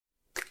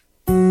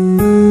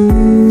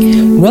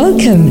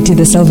Welcome to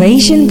the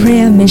Salvation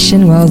Prayer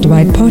Mission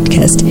Worldwide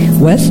podcast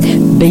with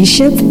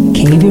Bishop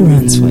K.B.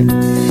 Ransford.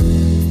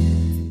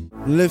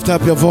 Lift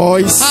up your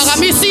voice.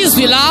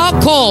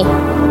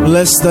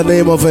 Bless the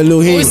name of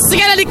Elohim.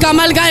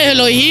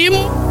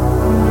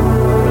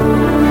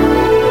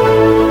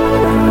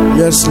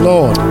 Yes,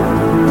 Lord.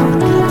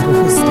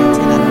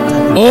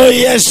 Oh,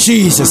 yes,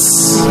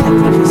 Jesus.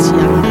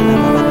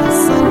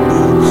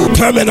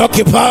 Come and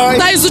occupy.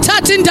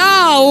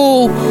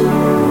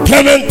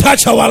 Come and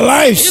touch our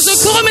lives.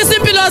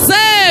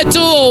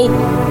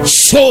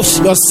 Show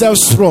yourself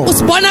strong.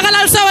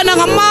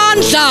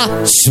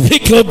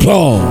 Speak, O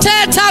God.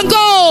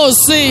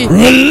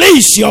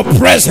 Release your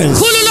presence.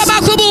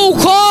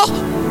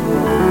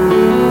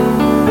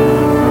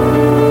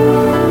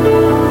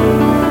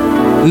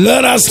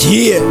 Let us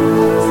hear.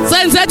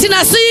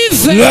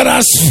 Let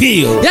us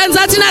feel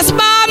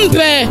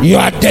your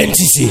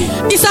identity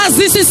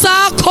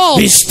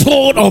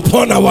bestowed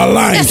upon our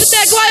lives.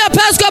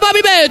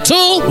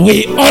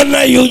 We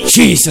honor you,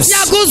 Jesus.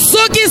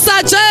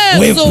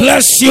 We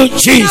bless you,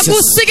 Jesus.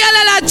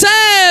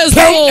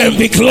 Come and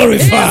be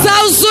glorified.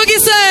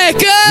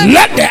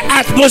 Let the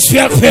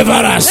atmosphere favor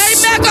us.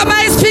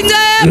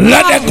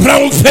 Let the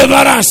ground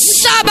favor us.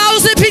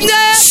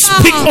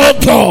 Speak, O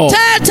God.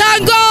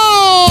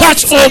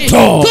 Touch, O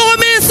God.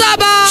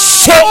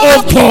 Show,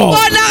 O God.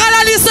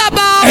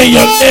 And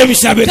your name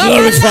shall be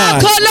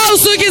glorified.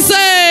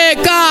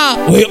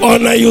 We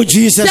honor you,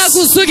 Jesus.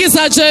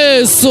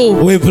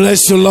 We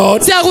bless you,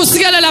 Lord.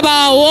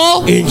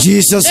 In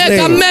Jesus'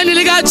 name.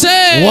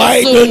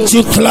 Why don't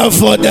you clap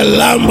for the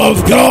Lamb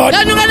of God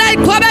and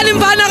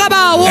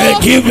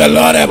give the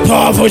Lord a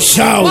powerful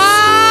shout?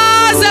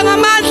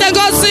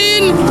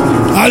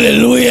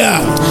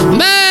 Hallelujah.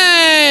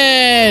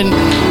 Amen.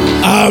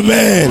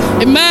 Amen.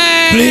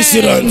 Amen. Please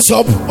sit on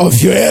top of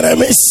your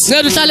enemies.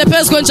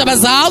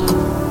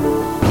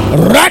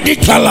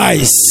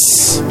 Radicalize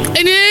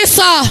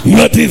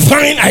your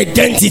divine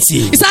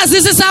identity.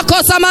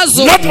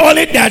 Not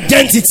only the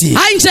identity,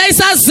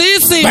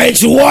 but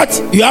it's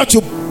what you have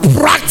to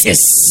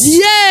practice.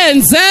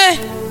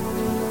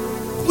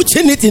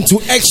 Putting it into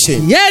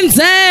action.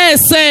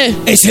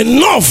 It's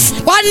enough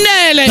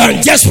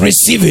than just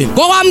receiving.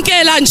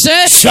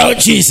 Shout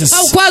Jesus.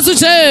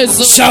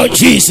 Shout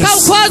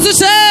Jesus.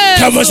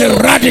 Come on, say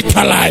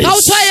radicalize.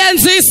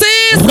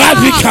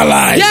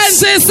 Radicalize.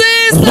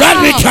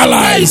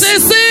 Radicalize.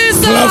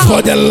 Clap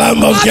for the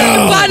Lamb of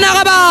God.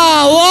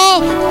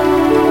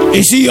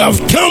 You see, you have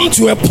come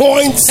to a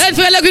point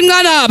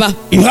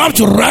you have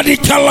to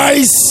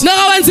radicalize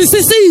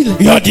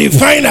your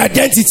divine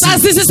identity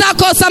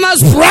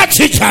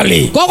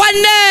practically.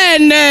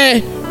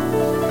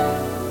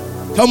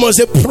 Come on,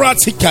 say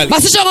practically.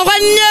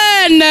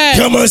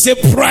 Come on, say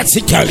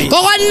practically.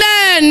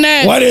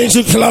 Why don't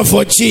you clap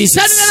for Jesus?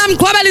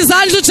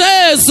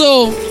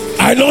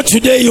 I know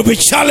today you'll be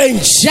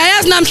challenged.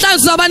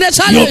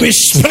 You'll be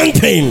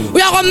strengthened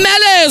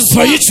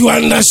for you to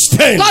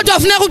understand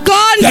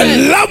the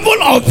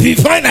level of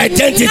divine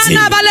identity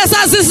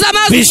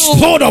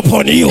bestowed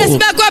upon you.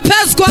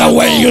 That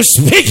when you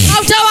speak,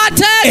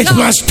 it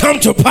must come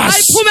to pass.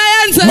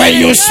 When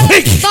you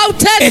speak,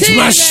 it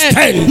must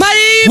stand.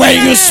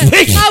 When you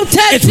speak,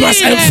 it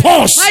must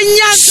enforce.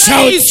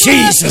 Shout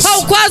Jesus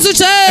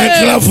and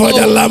clap for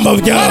the Lamb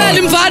of God.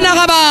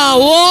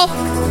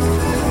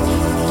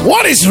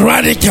 What is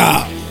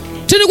radical?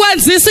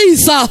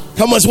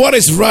 Come on, what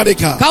is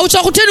radical?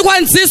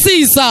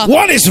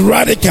 What is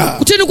radical?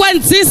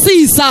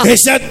 He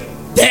said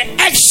the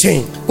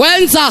action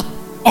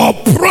or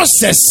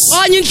process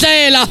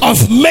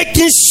of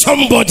making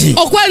somebody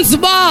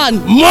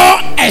more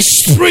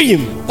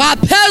extreme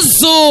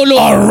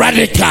or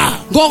radical.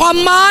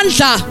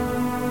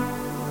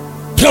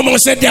 Come on,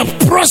 say the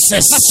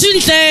process.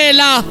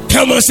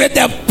 Come on, say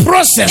the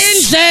process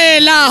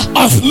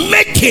of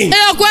making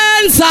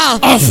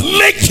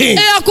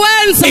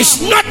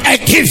is not a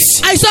gift.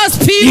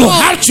 You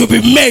have to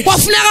be made.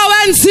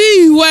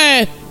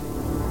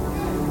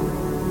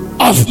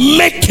 Of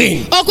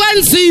making,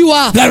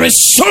 there is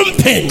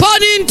something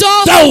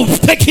that will be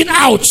taken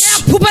out,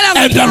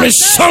 and there is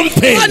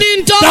something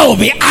that will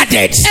be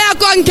added.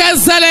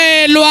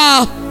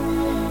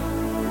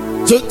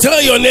 So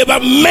tell your neighbor,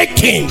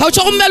 making.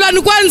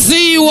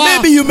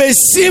 Maybe you may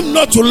seem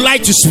not to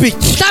like to speak,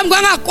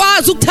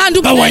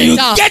 but when you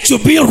get to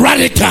be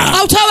radical,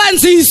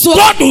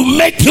 God will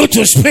make you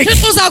to speak.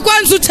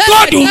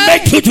 God will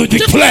make you to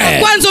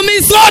declare. God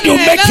will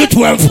make you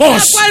to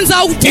enforce.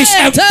 It's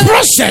a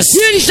process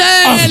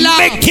of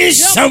making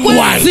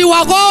someone.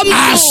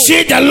 I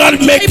see the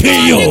Lord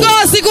making you.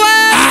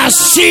 I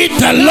see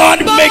the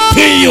Lord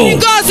making you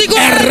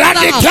a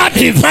radical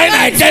divine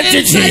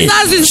identity.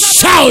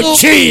 Shout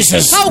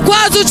Jesus.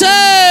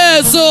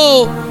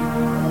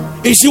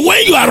 You see,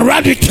 when you are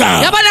radical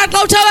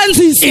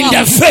in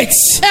the faith,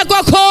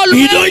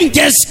 you don't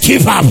just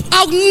give up.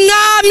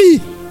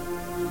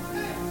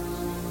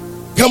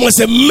 Come on,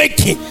 say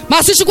making.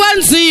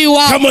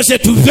 Come on, say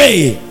to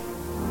pay.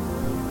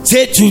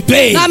 Say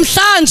today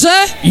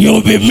namhlanje you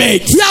will be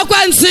made.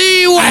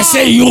 uyakwenziwa. I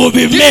say you will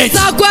be made.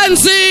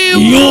 Zakwenziwa.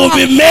 You will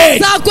be made.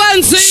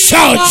 Zakwenziwa.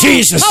 Shout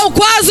Jesus.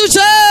 Awukwazi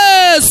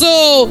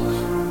uJesu.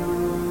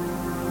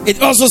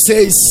 It also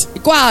says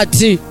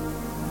Kwathi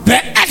the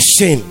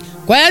action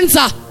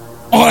kwenza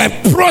or a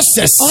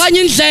process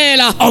okanye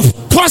indlela of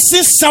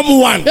causing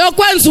someone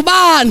yokwenza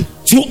ubani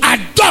to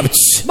adopt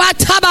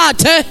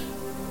bathabathe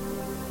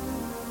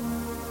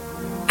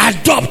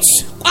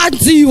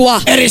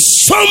kwanziwa. It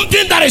is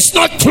something that is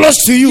not close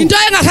to you, Into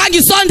engakhange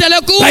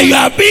isondele kuwe. but you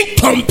are being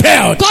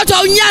compelled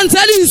Kodwa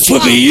unyanzeliswa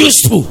to be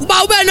useful.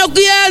 uba ube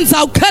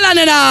nokuyenza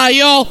uqhelane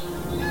nayo.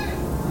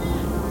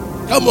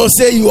 Come on,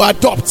 say you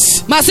adopt.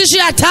 Masisho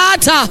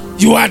uyathatha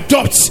You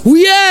adopt.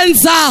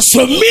 uyenza.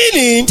 So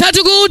meaning,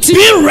 Thatha ukuthi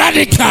be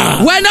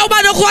radical. wena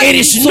uba nokwenziswa. It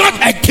is not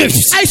a gift.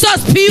 You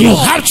Ayisosiphiwo.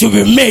 have to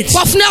be made.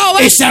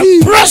 Kwafuneka It's a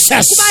wenziwe.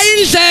 process. Kuba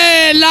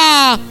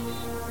indlela.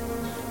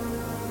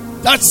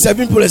 That's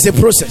 7 people. It's a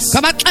process.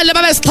 Ngamaxele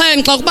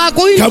babesixhenxe kuba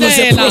Come on,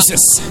 say kuyindlela.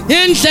 process.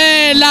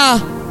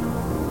 Indlela.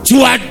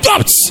 To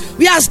adopt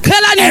a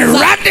Uyaziqhelanisa.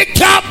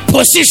 radical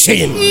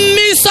position.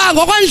 Misa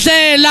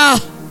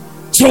ngokwendlela.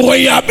 So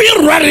when you are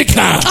being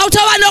radical, Xa uthe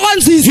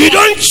wanokwenziswa. you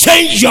don't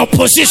change your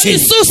position.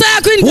 Isuse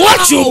yakho indawo.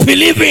 What you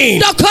believe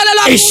in,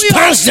 Ndokholelwa it kuyo.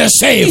 stands the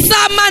same.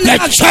 Isamana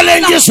The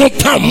challenges will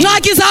come.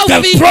 Ngxaki The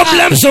zawufika.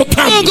 problems will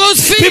come.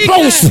 Unguzifike. People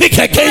will speak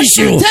against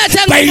you.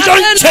 But you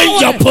don't change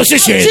your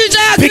position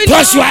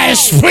because you are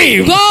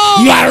extreme.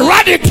 You are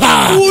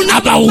radical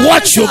about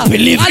what you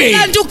believe in.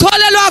 Alento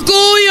ukholelwa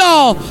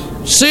kuyo.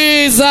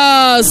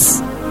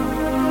 Jesus.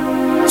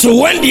 So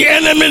when the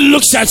enemy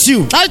looks at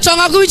you Xa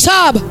ujonga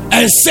kuyitshaba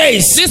and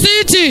says,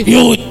 lisithi you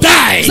will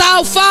die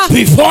zawufa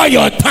before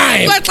your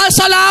time,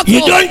 kwexesha lakho.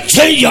 you don't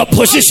change your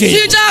position.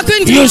 Tshintsha yakho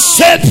indawo. You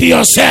say to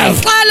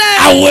yourself,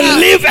 I will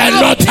live and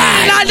not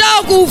die.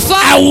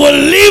 I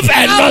will live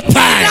and not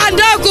die.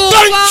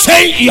 Don't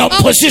change your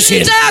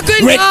position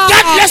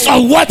regardless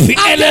of what the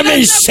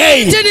enemy is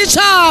saying.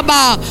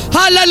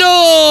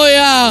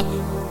 Hallelujah.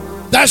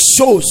 That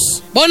shows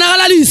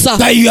Bonakalisa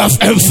that you have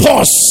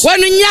enforced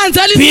wena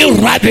unyanzelisa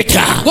being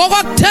radical.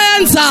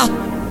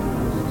 ngokuthenza.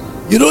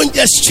 You don't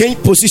just change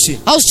position.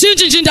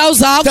 Awushintshe nje indawo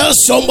zakho. Tell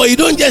somebody you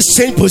don't just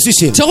change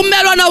position.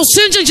 Njengomelwana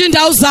awushintshe nje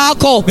indawo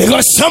zakho.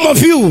 Because some of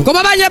you,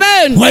 Ngoba abanye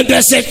benu when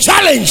there's a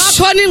challenge,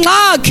 bakhona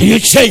ingxaki. you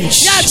change.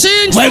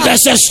 Uyatshintsha. When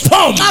there's a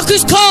storm, Akho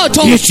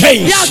isikhotho. you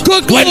change.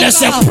 Uyaguquka. When there's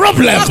a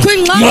problem, Akho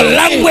ingxaki. your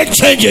language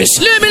changes.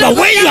 But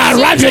when you are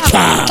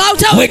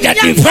radical with the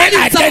divine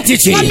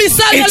identity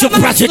into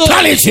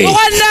practicality,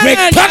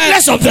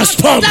 regardless of the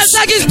storms,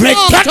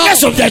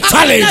 regardless of the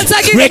challenge,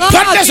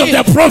 regardless of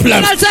the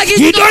problem,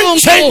 you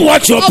don't change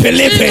what you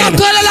believe in.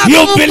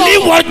 You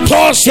believe what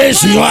God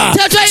says you are.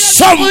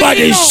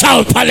 Somebody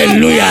shout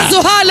hallelujah.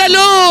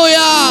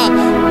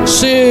 Hallelujah.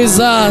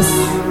 Jesus.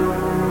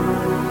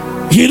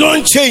 You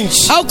don't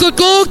change.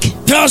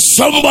 Awuguquki. Tell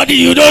somebody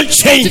you don't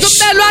change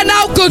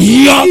Umelwana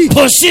awuguquki. your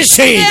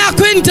position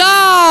Yakho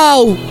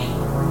indawo.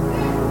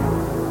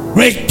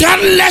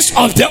 regardless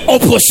of the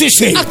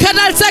opposition.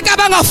 Akhanaliseka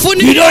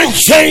abangafuni. You don't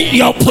change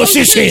your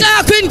position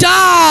Yakho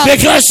indawo.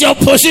 because your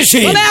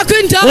position Yakho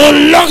indawo.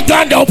 will lock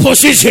down the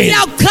opposition.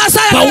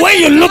 But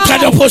when you look at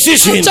the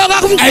opposition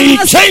and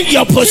you change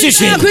your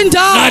position,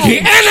 now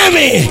the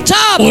enemy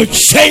will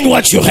change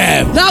what you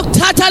have.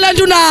 Nakuthatha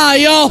lento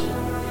unayo.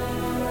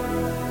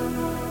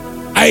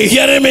 Are you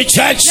hearing me,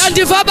 church?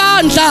 Yandiva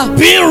bandla.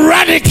 Being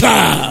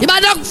radical.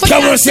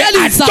 Come on, say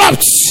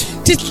adopt.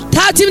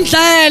 Thatha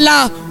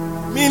indlela.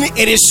 Meaning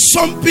it is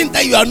something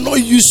that you are not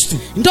used to.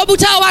 Into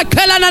obutha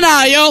waqhelana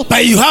nayo.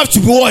 But you have to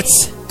be what?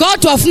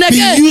 Kodwa Be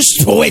ufuneke used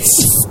to it.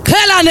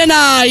 qhelane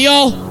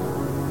nayo.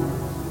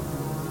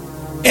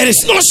 It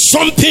is not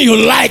something you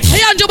like,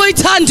 Ayonto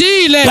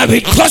obuyithandile. but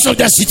because of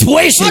the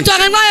situation, Kodwa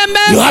ngenxa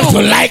yemeko. you have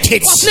to like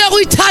it. Kufuneka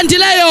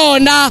uyithandile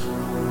yona.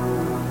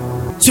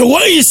 So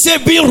when you say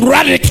being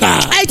radical,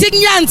 Ayithi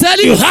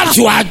kunyanzelisa. you have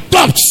to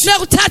adopt. Kufuneka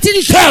uthathe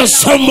Tell indlela.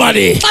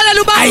 somebody,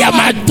 Xelela I am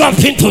ubaba.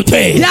 adopting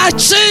today.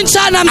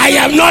 Yatshintsha namhlanje. I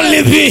am not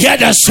living here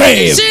the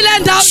same. Shile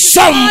ndawo.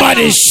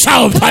 Somebody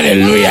shout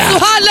hallelujah.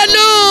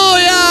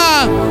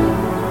 Hallelujah.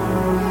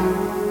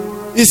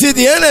 You see,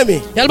 the enemy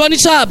Yalibona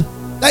ichaba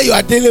that you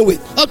are dealing with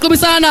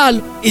oqhubisana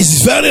nalo.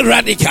 is very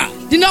radical.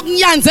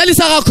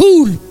 Linokunyanzelisa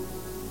kakhulu.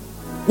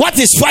 What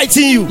is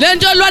fighting you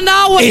Lento elwa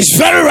nawe. is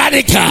very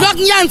radical.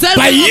 Linokunyanzelisa.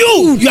 But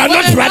you are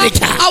not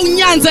radical.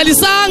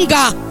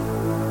 Awunyanzelisanga.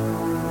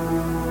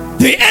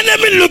 The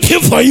enemy looking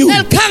for you,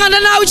 Elikhangana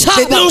nawe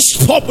they ichaba. don't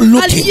stop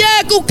looking.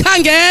 Aliyeke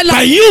ukukhangela.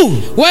 But you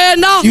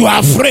Wena are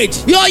afraid.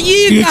 You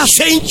yoyika.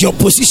 change your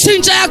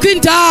position. Tshintsha yakho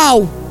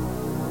indawo.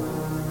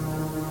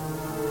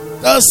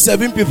 That's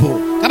 7 people.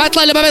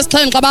 Ngabaxele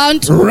babesixhenxe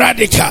abantu.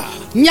 Radical.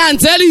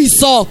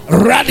 Nyanzeliso.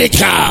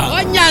 Radical.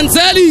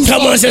 Wanyanzeliso.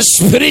 Come on, say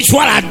spiritual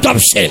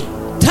adoption.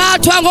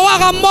 Thathwa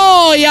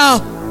ngowakamoya.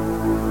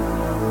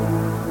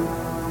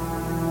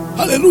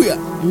 Hallelujah.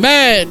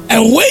 Amen.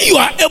 And when you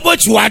are able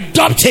to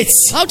adopt it,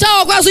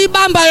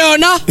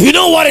 you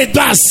know what it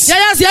does?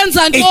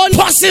 It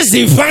causes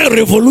divine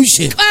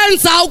revolution.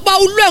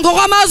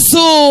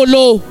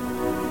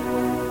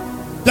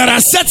 There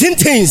are certain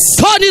things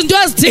in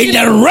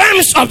the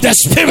realms of the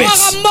spirit.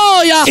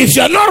 If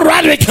you're not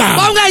radical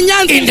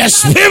in the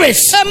spirit,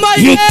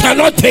 you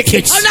cannot take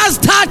it.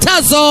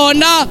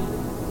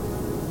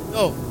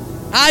 No.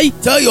 I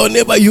tell your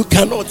neighbor you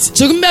cannot. He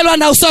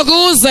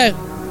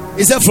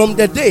said from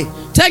the day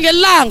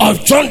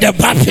of John the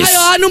Baptist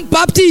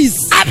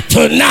up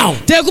to now,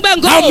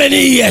 how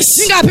many years?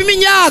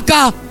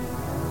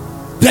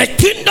 The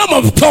kingdom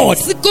of God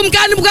has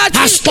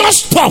not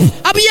stopped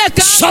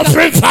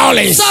suffering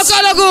violence.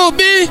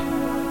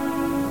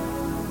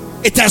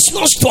 It has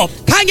not stopped.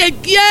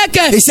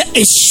 He said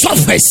it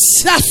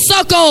suffers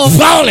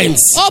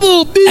violence.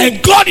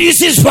 And God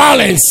uses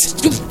violence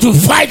to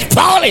fight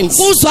violence.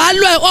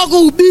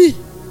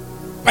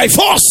 By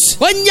force.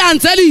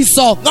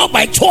 Not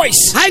by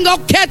choice.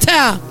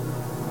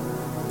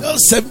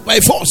 By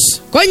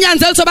force.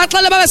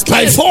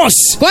 By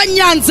force.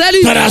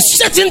 There are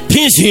certain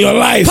things in your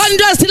life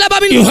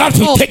you have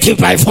to take it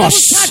by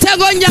force.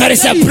 There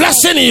is a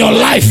blessing in your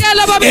life.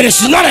 It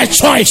is not a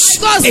choice.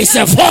 It's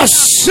a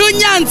force.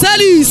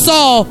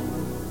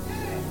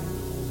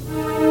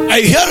 Are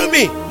you hearing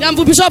me?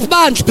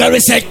 There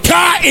is a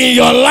car in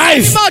your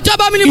life.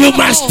 You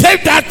must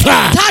take that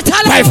car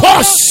by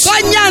force.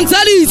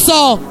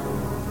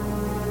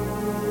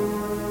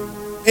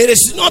 It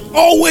is not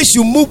always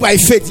you move by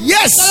faith.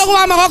 Yes.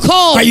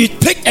 But you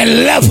take a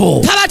level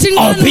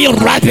of being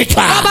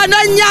radical.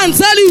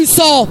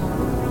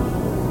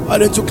 Why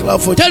don't you clap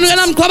for Jesus?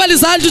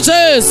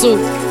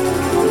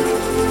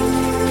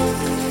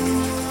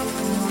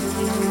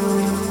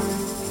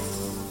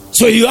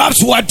 So you have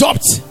to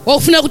adopt.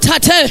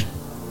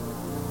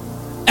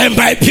 And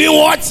by being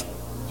what?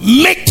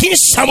 Making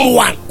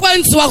someone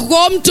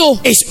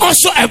is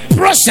also a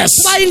process.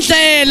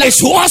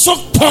 It's also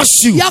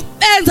cost you.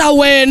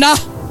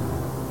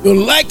 You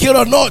like it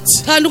or not,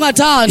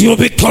 you'll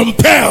be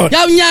compelled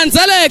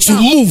to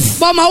move.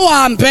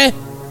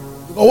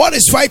 But what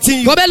is fighting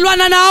you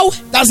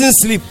doesn't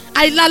sleep.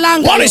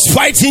 What is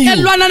fighting you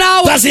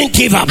doesn't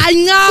give up.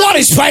 What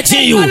is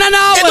fighting you, they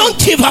don't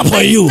give up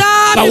on you.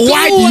 But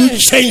why do you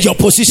change your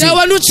position?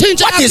 What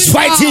is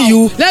fighting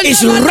you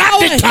is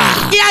radical.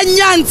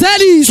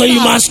 So you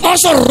must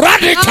also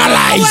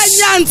radicalize.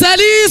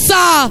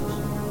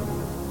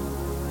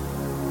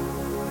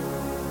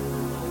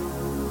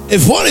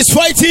 If one is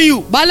fighting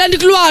you,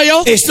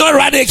 it's not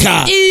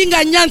radical. You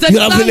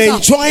have been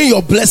enjoying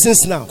your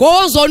blessings now.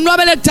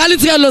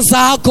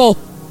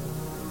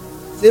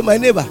 Say my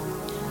neighbor.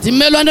 Say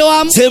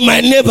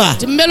my neighbor.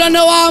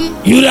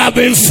 You have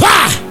been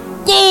far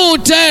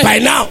by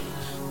now.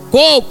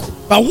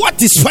 But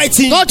what is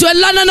fighting you?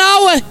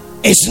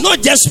 It's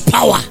not just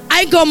power.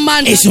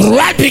 It's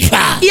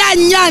radical.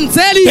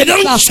 They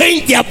don't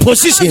change their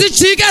position.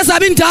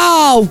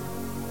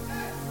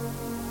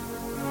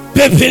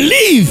 They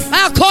believe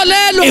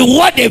in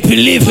what they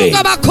believe in.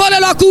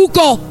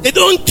 They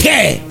don't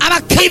care.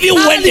 Even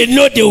when they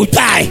know they will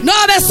die.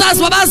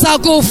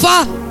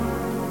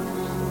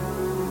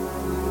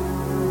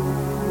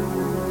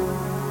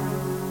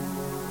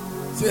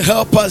 Say,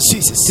 help us,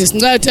 Jesus.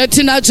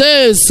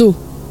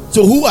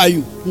 So who are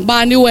you?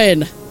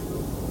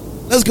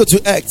 Let's go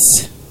to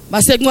Acts.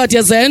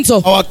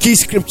 Our key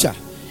scripture.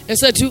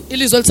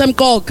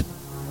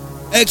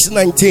 Acts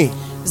 19.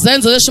 We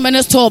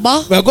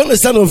are going to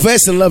start on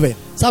verse 11.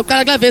 I want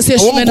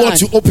God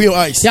to open your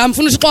eyes.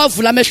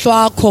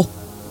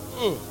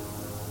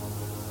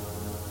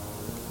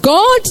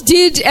 God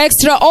did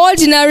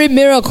extraordinary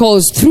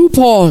miracles through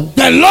Paul.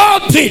 The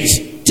Lord did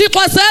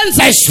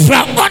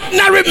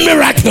extraordinary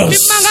miracles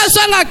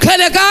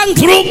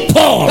through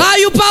Paul,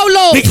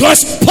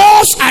 because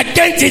Paul's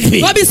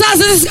identity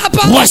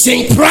was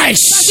in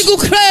Christ.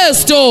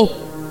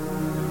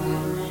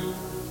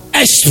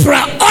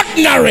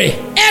 Extraordinary.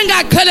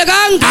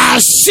 I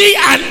see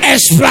an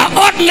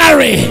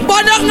extraordinary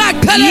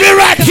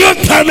miracle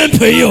coming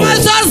to you.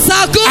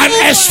 An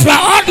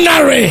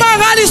extraordinary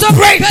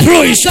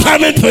breakthrough is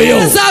coming to you.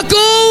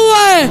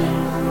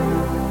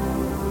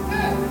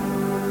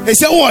 He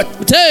said what?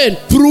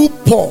 Through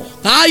Paul.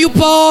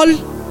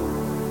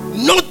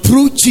 Not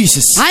through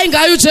Jesus.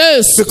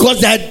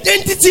 Because the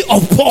identity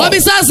of Paul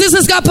has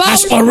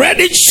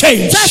already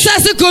changed.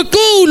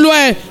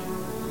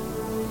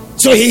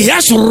 So he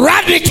has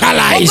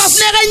radicalized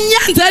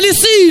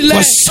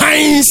for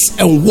signs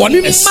and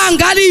wonders.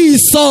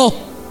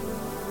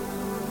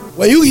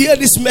 When you hear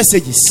these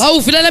messages,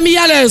 put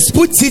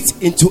it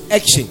into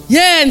action.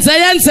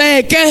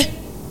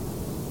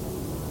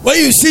 When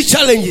you see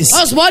challenges,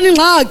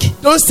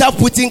 don't start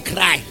putting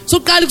cry.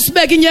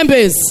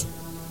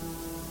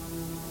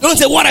 Don't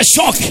say what a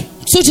shock.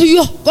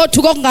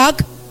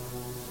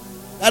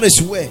 That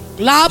is where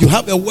you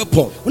have a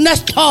weapon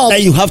that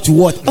you have to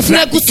what?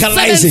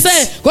 Radicalize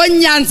it.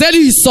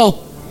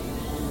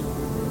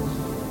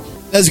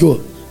 Let's go.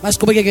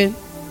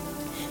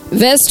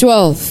 Verse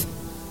 12.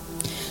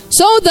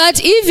 So that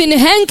even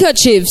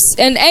handkerchiefs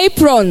and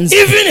aprons,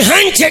 and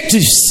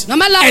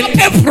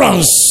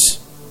aprons,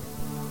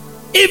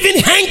 and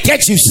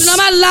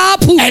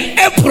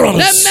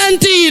aprons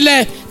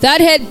that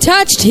had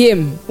touched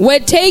him were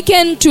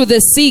taken to the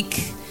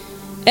sick,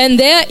 and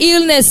their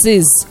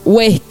illnesses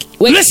were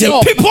listen,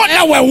 cured. people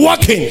that were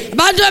walking,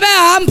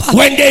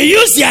 when they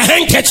use their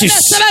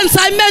handkerchiefs and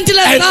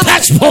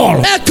touch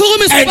Paul and go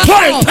and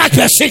touch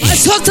the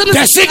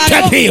sick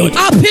get healed.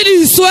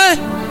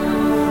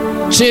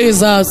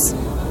 Jesus.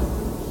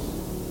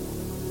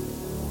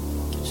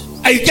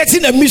 Are you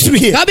getting the mystery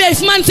here?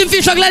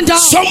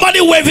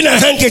 Somebody waving a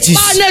handkerchief.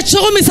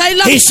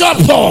 He saw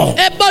Paul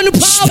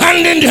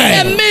standing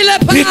there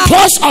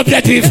because of the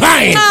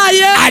divine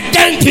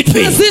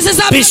identity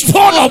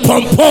bestowed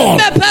upon Paul.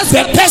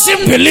 The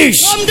person believes,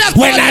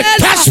 when I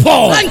touch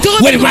Paul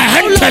with my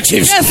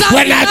handkerchief,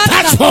 when I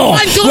touch Paul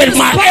with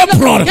my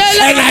apron,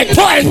 and I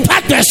go and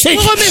touch the sick,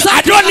 I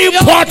don't need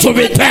Paul to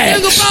be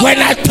there. When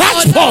I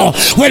touch Paul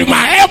with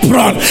my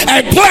apron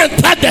and go and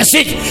touch the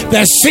sick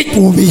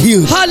will be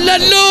healed. Hallelujah.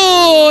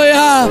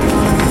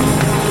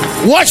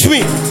 Watch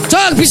me.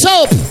 Talk,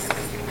 Bishop.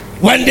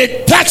 When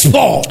they touch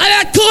Paul,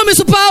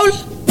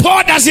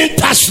 Paul doesn't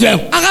touch them.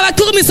 They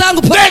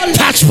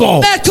touch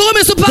Paul.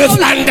 They've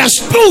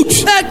understood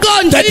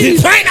the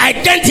divine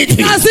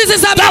identity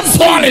that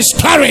Paul is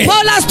carrying.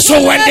 So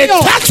when they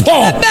touch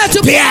Paul,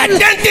 their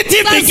identity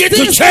begins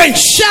to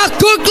change.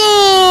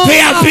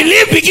 Their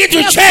belief begins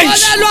to change.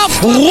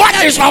 What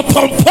is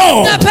upon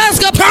Paul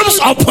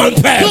comes upon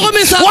them.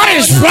 What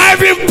is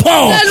driving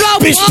Paul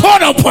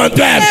bestowed upon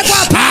them.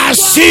 I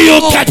see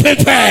you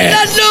getting there.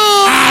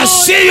 I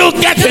see you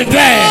getting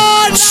there.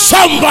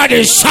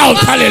 Somebody shout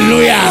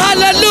hallelujah.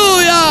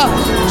 Hallelujah.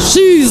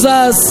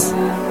 Jesus.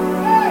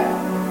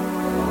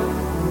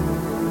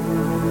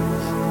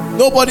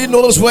 Nobody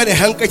knows where the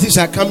handkerchiefs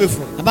are coming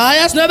from.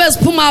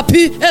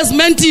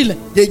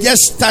 They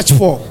just touch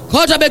Paul.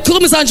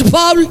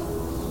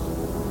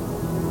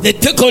 They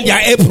take on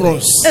their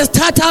aprons. They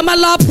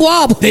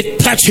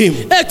touch him.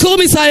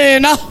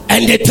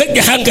 And they take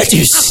the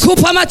handkerchiefs,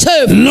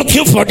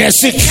 looking for the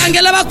sick,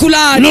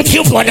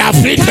 looking for the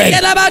afflicted,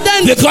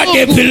 because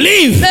they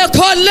believe their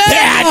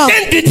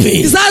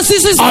identity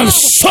of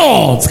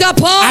Saul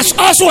has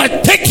also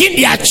taken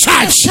their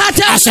charge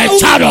as a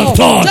child of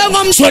God.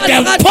 So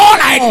the Paul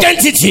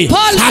identity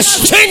has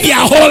changed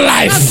their whole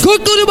life.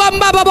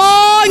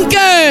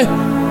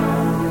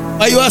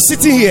 But you are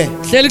sitting here.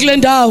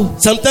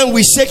 Sometimes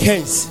we shake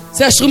hands.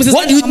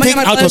 What do you take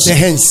out of the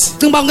hands?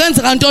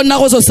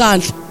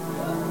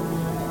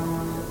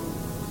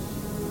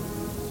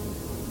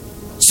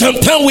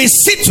 Sometimes we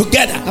sit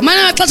together.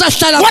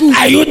 What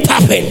are you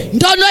tapping?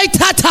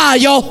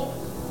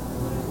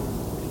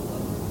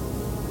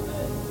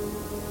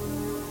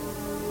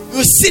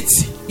 You sit.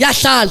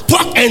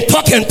 Talk and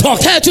talk and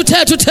talk.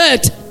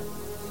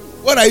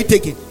 What are you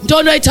taking?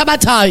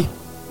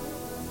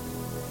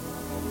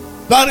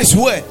 That is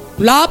where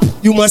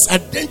you must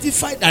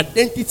identify the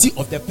identity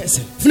of the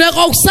person. The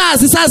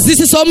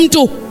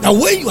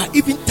way you are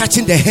even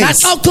touching the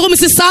hands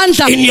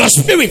in your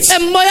spirit,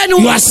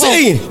 you are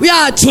saying,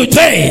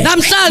 today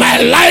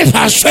my life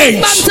has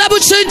changed.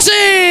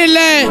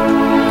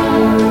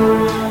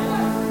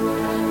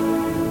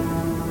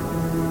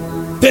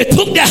 They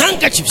took the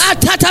handkerchiefs.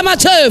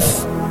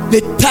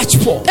 They touched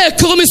Paul.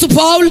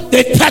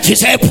 They touched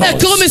his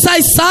aprons.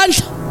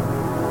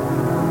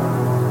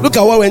 Look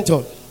at what went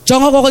on. Tell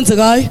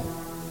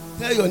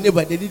your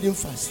neighbor they didn't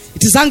fast.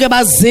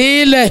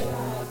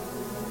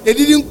 They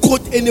didn't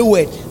quote any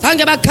word. They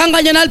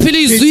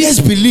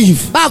just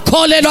believe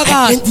the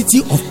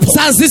identity of Paul.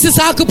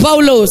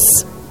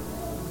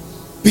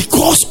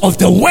 Because of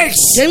the words.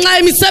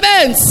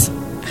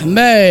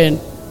 Amen.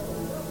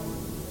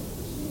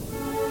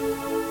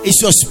 Is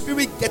your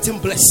spirit getting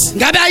blessed?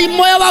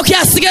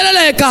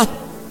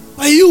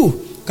 By you.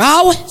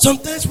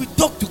 Sometimes we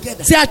talk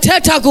together.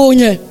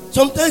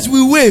 Sometimes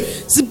we wave.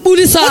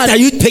 What are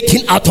you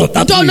taking out of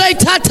that wave?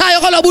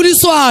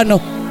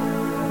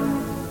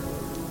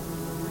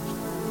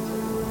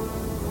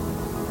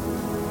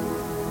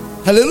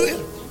 Hallelujah.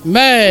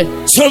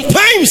 Amen.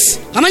 Sometimes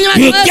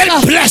you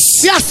get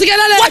blessed.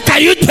 What are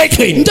you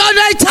taking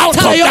out of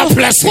that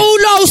blessing?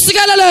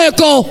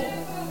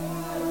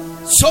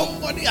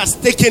 Somebody has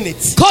taken it.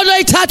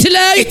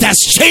 It has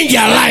changed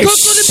their lives.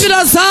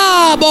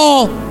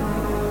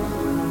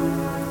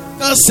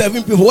 Tell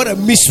 7 people what a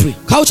mystery.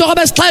 So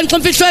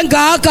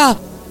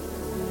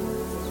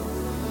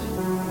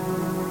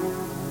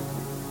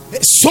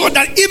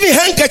that even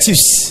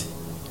handkerchiefs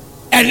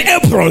and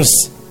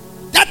aprons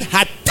that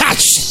had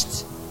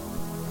touched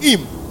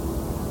him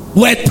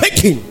were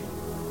taken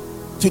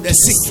to the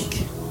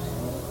sick.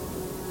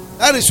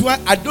 That is why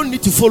I don't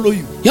need to follow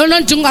you. But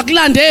when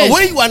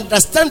you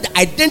understand the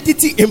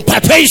identity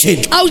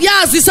impartation, when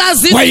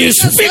you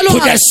speak to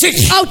the sick,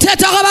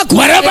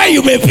 wherever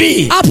you may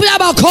be,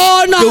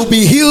 they will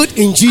be healed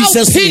in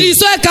Jesus' name.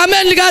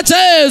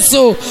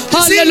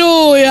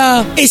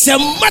 Hallelujah. It's a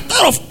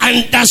matter of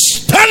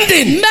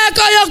understanding.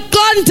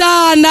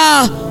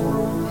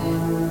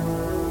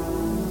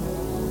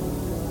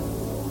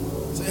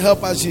 Say,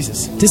 help us,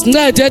 Jesus.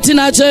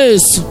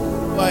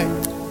 Why?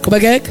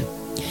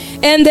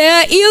 And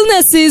their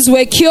illnesses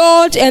were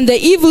cured, and the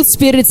evil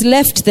spirits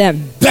left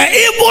them. The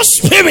evil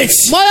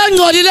spirits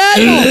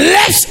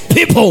left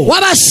people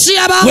without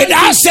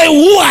saying,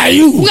 who are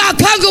you?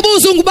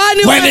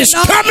 When it's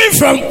coming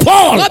from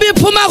Paul,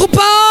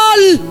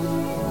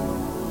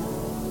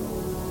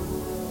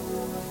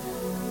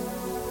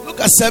 look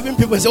at 7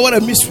 people and say, what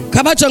a mystery.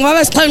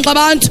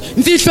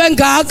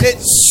 Say,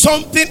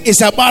 something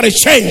is about to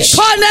change.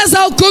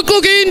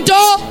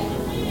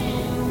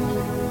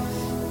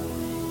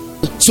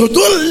 So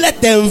don't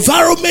let the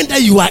environment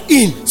that you are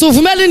in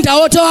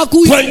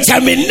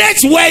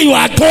contaminate where you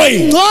are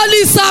going.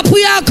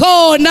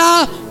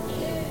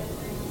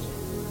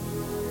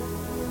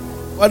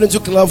 Why don't you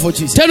clap for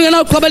Jesus?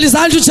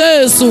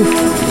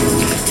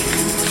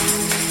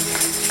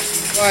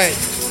 Why?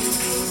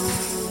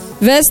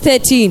 Verse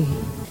 13.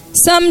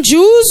 Some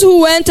Jews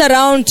who went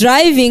around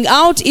driving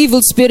out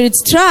evil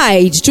spirits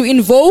tried to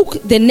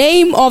invoke the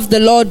name of the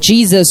Lord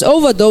Jesus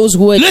over those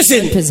who were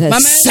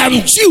possessed. Some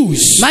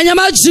Jews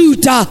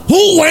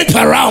who went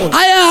around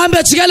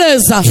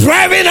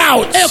driving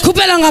out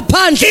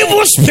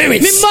evil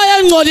spirits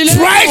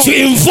tried to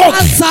invoke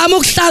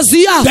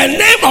the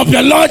name of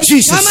the Lord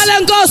Jesus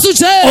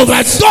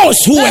over those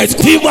who were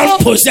demon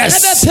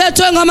possessed.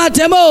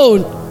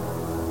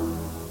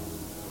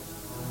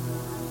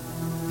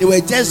 They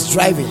were just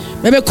driving.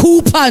 When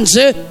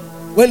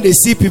they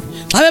see people,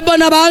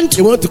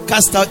 they want to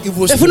cast out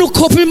evil spirits.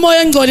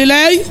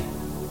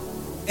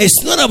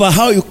 It's not about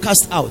how you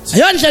cast out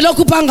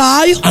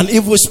an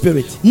evil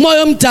spirit.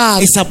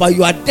 It's about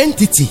your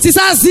identity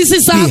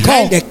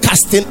behind the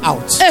casting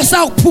out.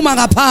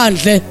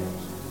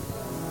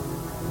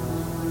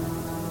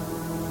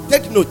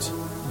 Take note.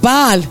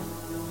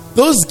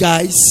 Those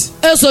guys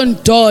that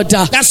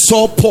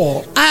saw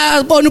Paul,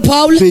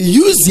 they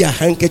used their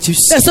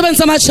handkerchiefs, their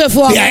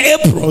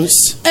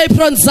aprons,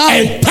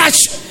 and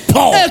touched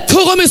Paul.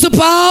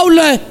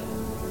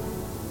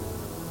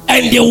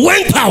 And they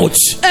went out,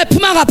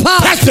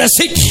 touched the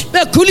sick,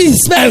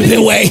 and they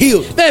were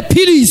healed.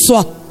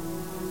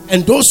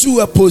 And those who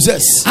were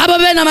possessed,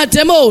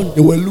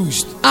 they were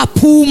loosed.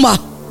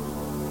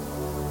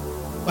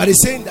 But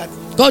he's saying that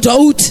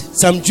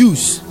some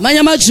Jews,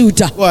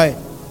 why?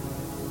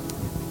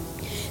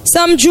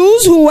 Some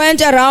Jews who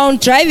went around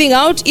driving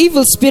out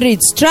evil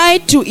spirits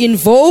tried to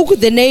invoke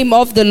the name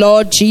of the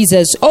Lord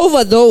Jesus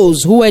over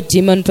those who were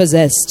demon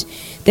possessed.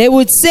 They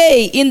would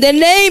say, in the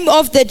name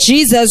of the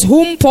Jesus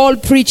whom Paul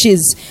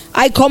preaches,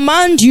 I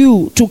command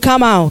you to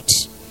come out.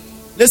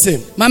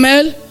 Listen,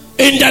 Mamel,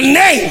 in the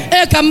name,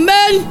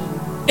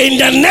 in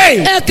the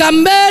name,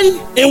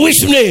 in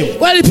which name?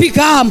 Well, it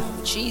become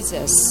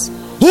Jesus.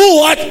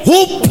 Who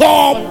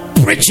Paul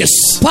preaches.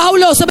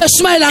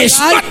 It's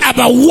not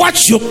about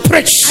what you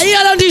preach.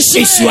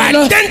 It's your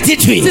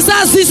identity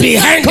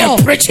behind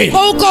the preaching.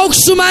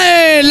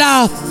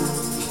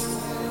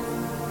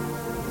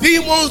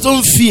 Demons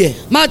don't fear.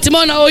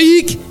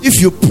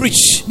 If you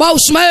preach,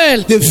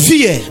 they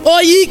fear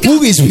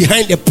who is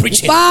behind the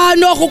preaching. Who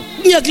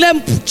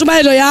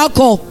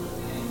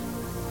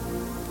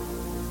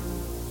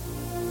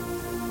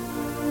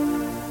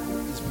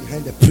is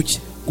behind the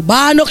preaching?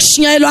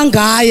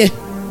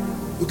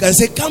 You can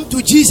say, come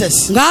to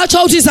Jesus.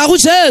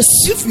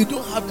 If you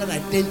don't have that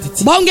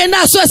identity,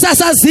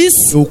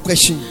 they will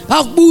question you.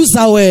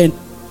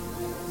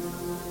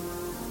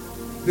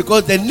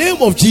 Because the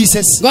name of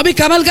Jesus is not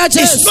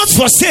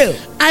for sale.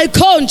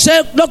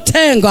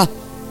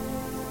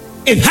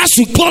 It has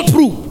to go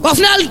through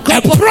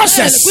a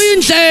process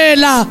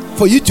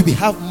for you to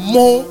have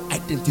more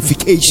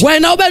identification.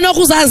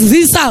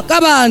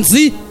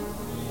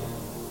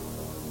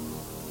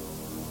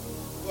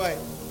 Why?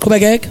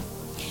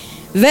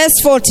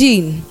 Verse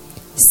 14.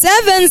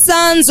 7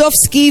 sons of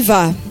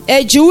Sceva,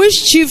 a Jewish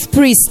chief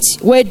priest,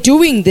 were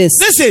doing this.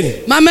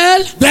 Listen,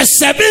 the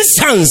 7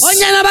 sons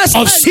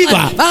of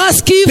Sceva,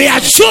 their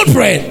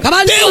children,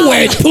 they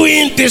were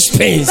doing these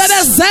things.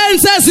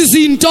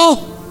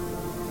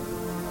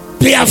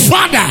 Their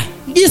father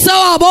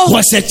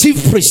was a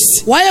chief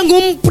priest. I am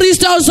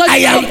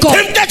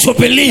tempted to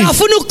believe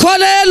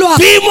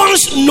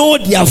demons know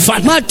their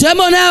father and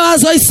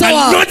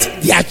not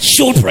their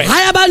children.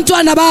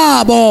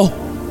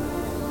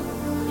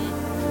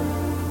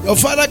 Your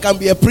father can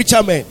be a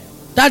preacher man.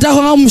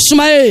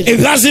 It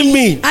doesn't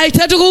mean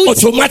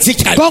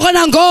automatically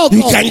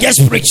you can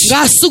just preach.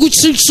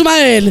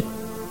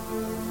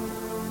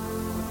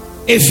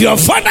 If your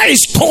father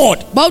is called,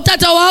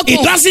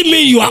 it doesn't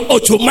mean you are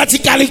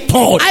automatically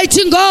called. But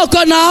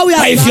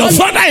if your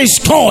father is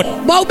called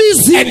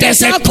and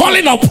there's a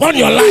calling upon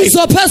your life,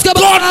 God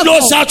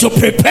knows how to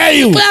prepare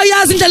you.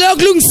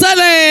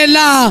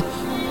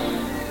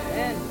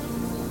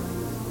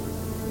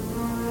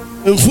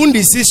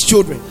 Mfundisi's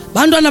children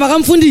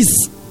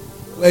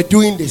were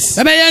doing this.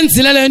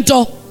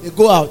 They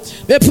go out.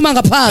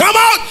 Come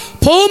out.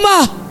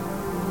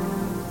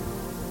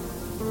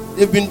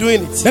 They've been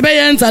doing it.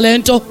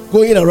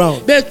 Going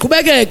around. Now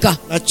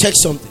check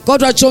something.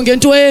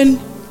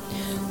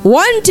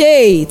 One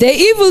day the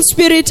evil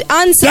spirit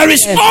answered. There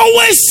is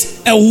always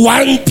a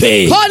one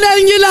pay.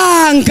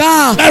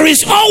 There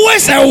is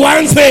always a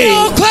one pay.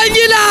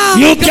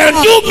 You can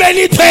do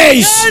many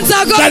pays,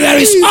 but there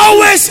is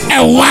always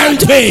a one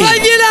pay.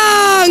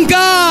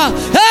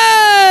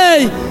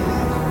 Hey!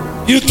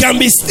 You can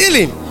be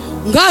stealing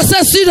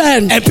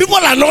and people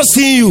are not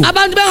seeing you, but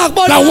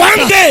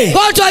one day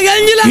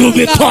you'll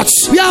be caught.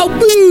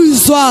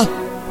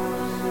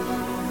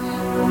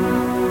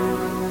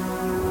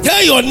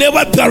 Tell your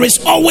neighbor there is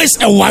always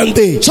a one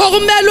day. There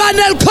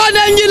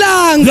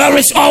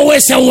is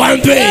always a one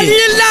day.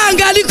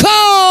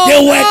 They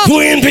were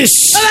doing this.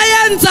 It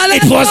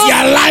was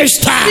their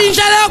lifestyle.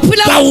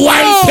 The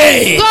one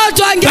day.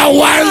 The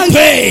one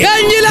day.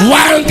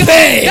 One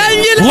day.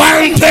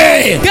 One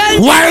day.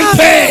 One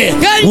day.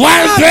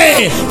 One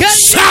day.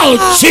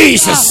 Shout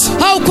Jesus.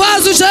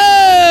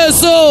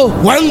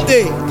 One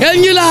day.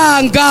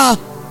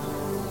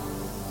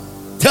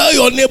 Tell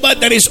your neighbor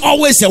there is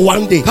always a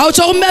one day.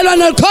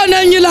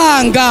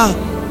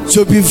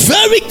 So be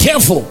very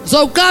careful.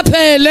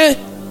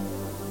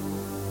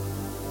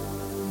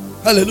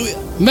 Hallelujah.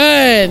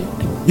 Man.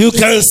 You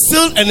can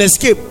steal and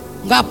escape,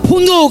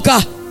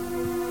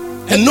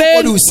 and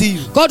nobody will see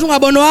you. But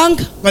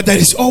there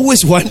is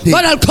always one day.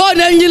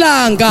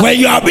 When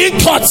you are being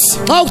caught,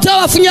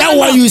 that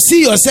one you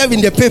see yourself in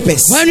the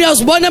papers,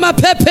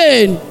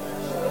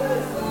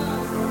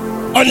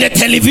 on the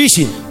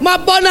television,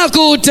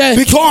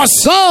 because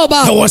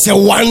there was a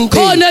one day.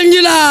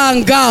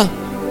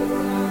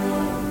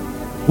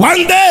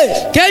 One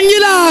day they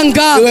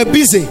were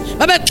busy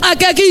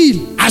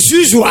as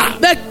usual.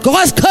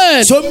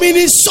 So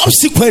meaning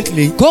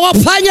subsequently,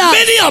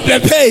 many of the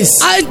days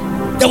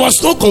there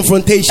was no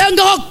confrontation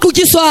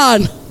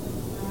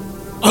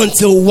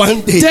until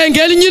one day.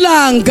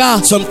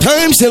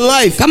 Sometimes in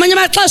life, in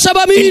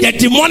the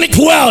demonic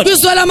world,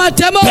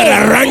 there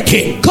are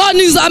ranking,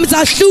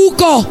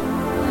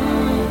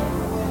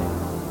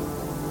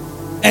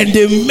 and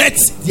they met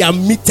their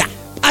meter.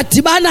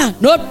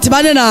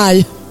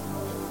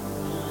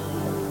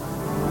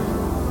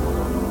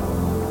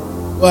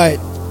 Right.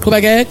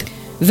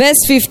 Verse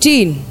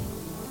 15.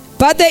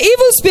 But the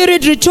evil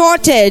spirit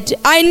retorted,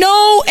 I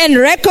know and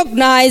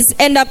recognize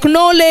and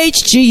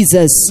acknowledge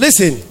Jesus.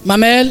 Listen,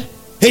 Mamel.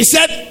 He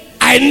said,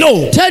 I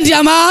know,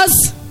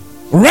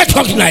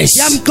 recognize,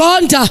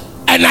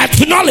 and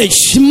acknowledge.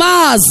 Come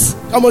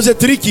on, the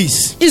three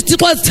keys. The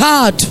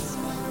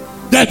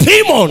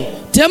demon,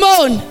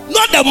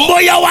 not the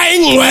moya,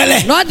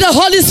 not the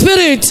Holy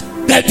Spirit.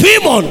 The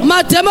demon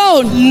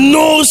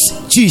knows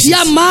Jesus.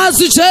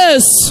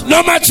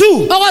 Number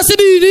two,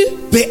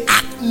 they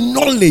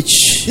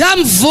acknowledge. They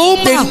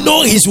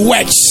know his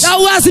works. The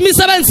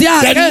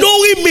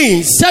knowing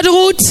means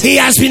he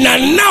has been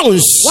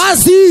announced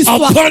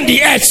upon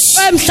the earth,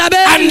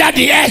 under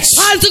the earth,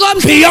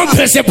 beyond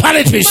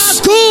principalities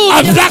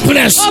of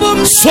darkness.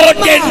 So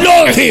they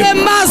know him.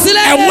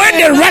 And when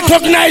they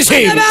recognize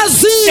him,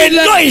 they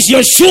know it's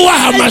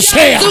Yeshua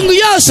HaMashiach,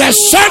 the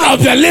Son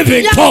of the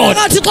living God.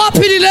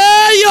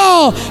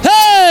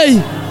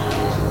 Hey!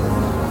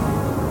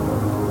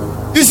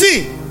 You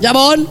see,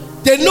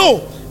 they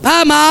know.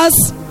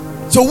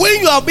 So when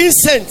you are being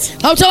sent,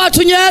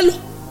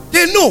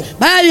 they know.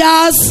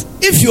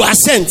 If you are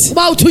sent.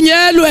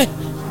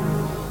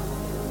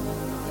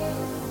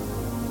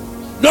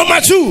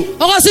 Number two,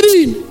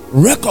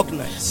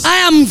 recognize. I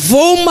am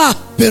Voma.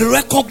 They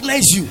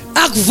recognize you.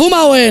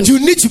 You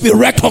need to be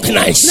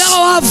recognized.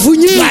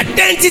 Your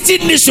identity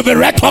needs to be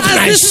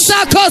recognized.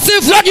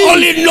 Not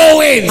only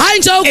knowing,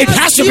 it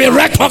has to be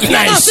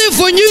recognized.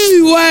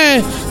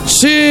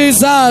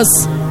 Jesus.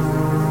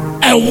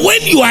 And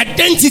when your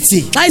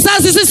identity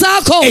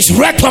is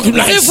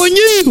recognized,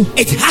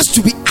 it has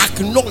to be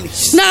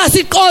acknowledged.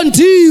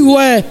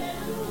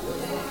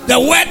 The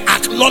word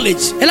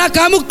acknowledge,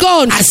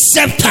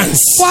 acceptance.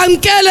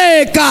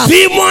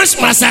 Demons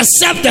must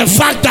accept the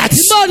fact that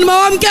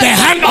the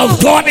hand of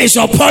God is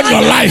upon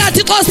your life.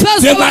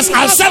 They must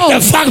accept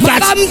the fact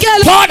that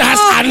God has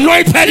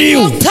anointed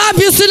you.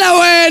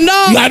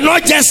 You are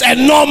not just a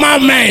normal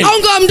man.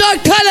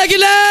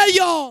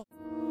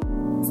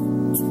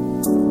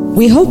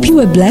 We hope you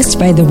were blessed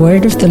by the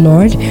word of the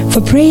Lord. For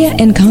prayer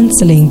and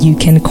counseling, you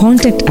can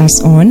contact us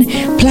on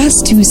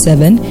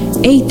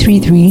 +27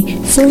 833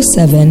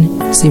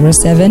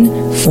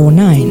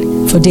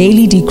 470749. For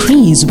daily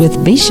decrees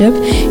with Bishop,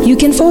 you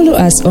can follow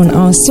us on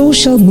our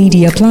social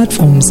media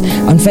platforms.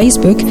 On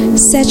Facebook,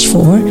 search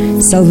for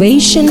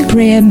Salvation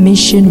Prayer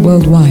Mission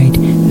Worldwide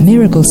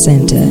Miracle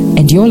Center,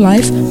 and your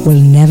life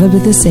will never be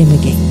the same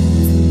again.